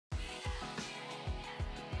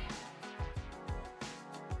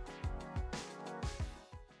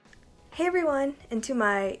Hey everyone, and to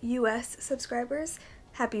my US subscribers,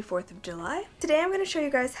 happy 4th of July. Today I'm going to show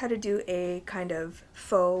you guys how to do a kind of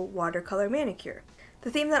faux watercolor manicure.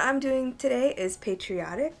 The theme that I'm doing today is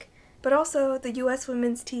patriotic, but also the US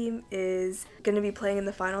women's team is going to be playing in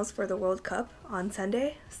the finals for the World Cup on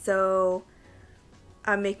Sunday, so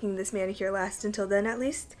I'm making this manicure last until then at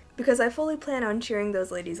least, because I fully plan on cheering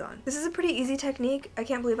those ladies on. This is a pretty easy technique. I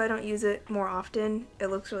can't believe I don't use it more often.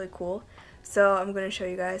 It looks really cool. So I'm going to show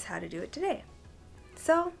you guys how to do it today.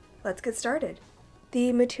 So let's get started.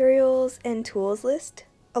 The materials and tools list,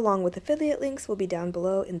 along with affiliate links, will be down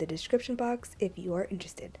below in the description box if you are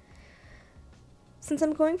interested. Since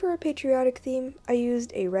I'm going for a patriotic theme, I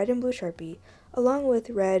used a red and blue Sharpie, along with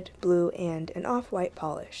red, blue, and an off-white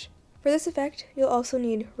polish. For this effect, you'll also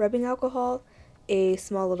need rubbing alcohol, a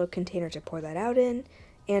small little container to pour that out in,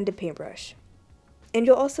 and a paintbrush. And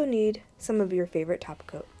you'll also need some of your favorite top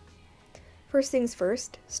coat. First things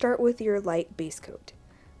first, start with your light base coat.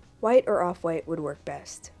 White or off-white would work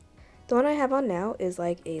best. The one I have on now is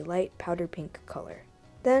like a light powder pink color.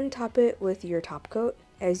 Then top it with your top coat,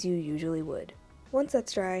 as you usually would. Once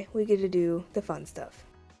that's dry, we get to do the fun stuff.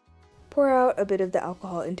 Pour out a bit of the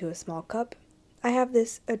alcohol into a small cup. I have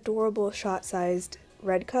this adorable shot-sized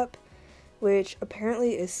red cup, which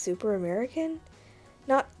apparently is super American.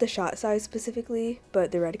 Not the shot size specifically,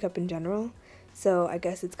 but the red cup in general. So I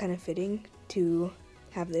guess it's kind of fitting to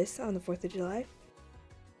have this on the 4th of July.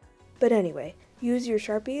 But anyway, use your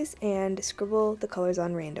Sharpies and scribble the colors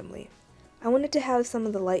on randomly. I wanted to have some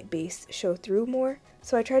of the light base show through more,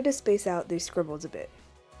 so I tried to space out these scribbles a bit.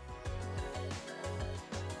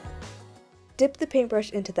 Dip the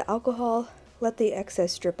paintbrush into the alcohol, let the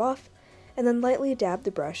excess drip off, and then lightly dab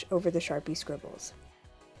the brush over the Sharpie scribbles.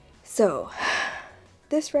 So,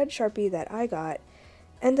 this red Sharpie that I got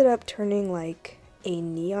ended up turning like a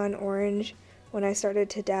neon orange when I started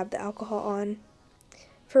to dab the alcohol on.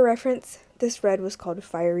 For reference, this red was called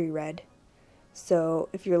fiery red, so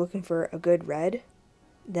if you're looking for a good red,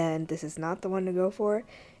 then this is not the one to go for.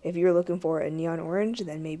 If you're looking for a neon orange,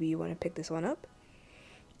 then maybe you want to pick this one up.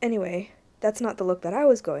 Anyway, that's not the look that I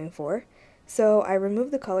was going for, so I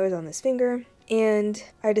removed the colors on this finger, and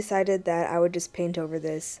I decided that I would just paint over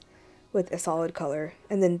this with a solid color,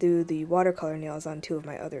 and then do the watercolor nails on two of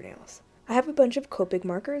my other nails. I have a bunch of Copic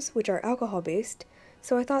markers, which are alcohol-based,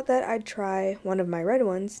 so I thought that I'd try one of my red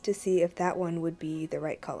ones to see if that one would be the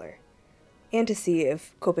right color, and to see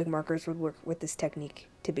if Copic markers would work with this technique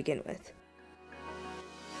to begin with.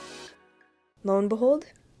 Lo and behold,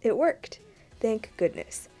 it worked. Thank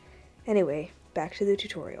goodness. Anyway, back to the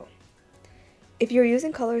tutorial. If you're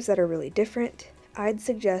using colors that are really different, I'd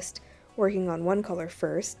suggest working on one color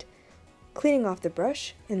first, cleaning off the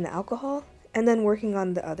brush in the alcohol, and then working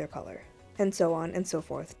on the other color, and so on and so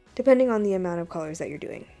forth, depending on the amount of colors that you're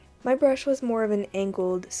doing. My brush was more of an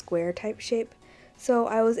angled square type shape, so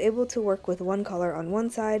I was able to work with one color on one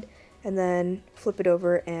side, and then flip it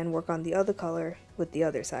over and work on the other color with the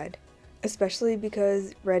other side. Especially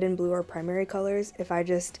because red and blue are primary colors, if I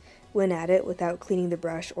just went at it without cleaning the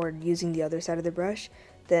brush or using the other side of the brush,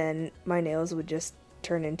 then my nails would just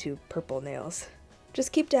turn into purple nails.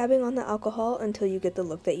 Just keep dabbing on the alcohol until you get the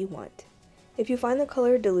look that you want. If you find the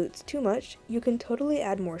color dilutes too much, you can totally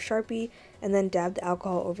add more Sharpie and then dab the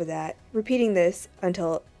alcohol over that, repeating this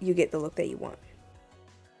until you get the look that you want.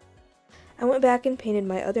 I went back and painted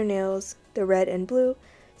my other nails, the red and blue,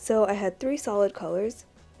 so I had 3 solid colors,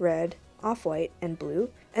 red, off-white, and blue,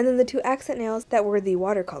 and then the 2 accent nails that were the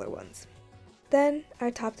watercolor ones. Then I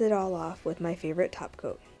topped it all off with my favorite top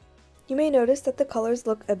coat. You may notice that the colors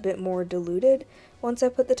look a bit more diluted once I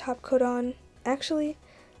put the top coat on. Actually,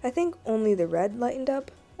 I think only the red lightened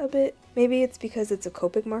up a bit. Maybe it's because it's a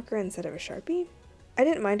Copic marker instead of a Sharpie. I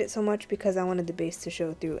didn't mind it so much because I wanted the base to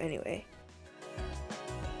show through anyway.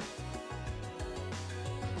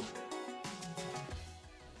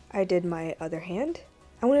 I did my other hand.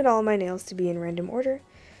 I wanted all my nails to be in random order,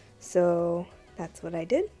 so that's what I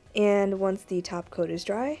did. And once the top coat is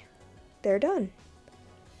dry, they're done.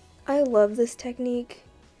 I love this technique.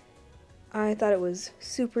 I thought it was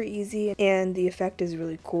super easy and the effect is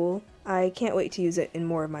really cool. I can't wait to use it in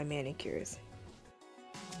more of my manicures.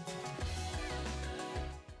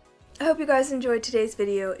 I hope you guys enjoyed today's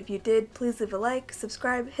video. If you did, please leave a like,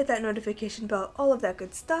 subscribe, hit that notification bell, all of that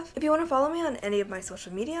good stuff. If you want to follow me on any of my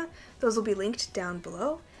social media, those will be linked down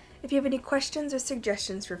below. If you have any questions or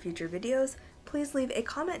suggestions for future videos, please leave a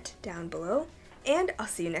comment down below, and I'll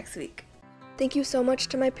see you next week. Thank you so much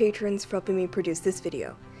to my patrons for helping me produce this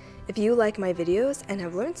video. If you like my videos and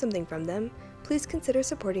have learned something from them, please consider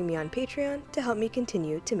supporting me on Patreon to help me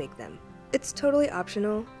continue to make them. It's totally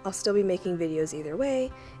optional. I'll still be making videos either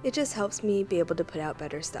way. It just helps me be able to put out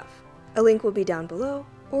better stuff. A link will be down below,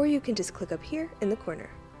 or you can just click up here in the corner.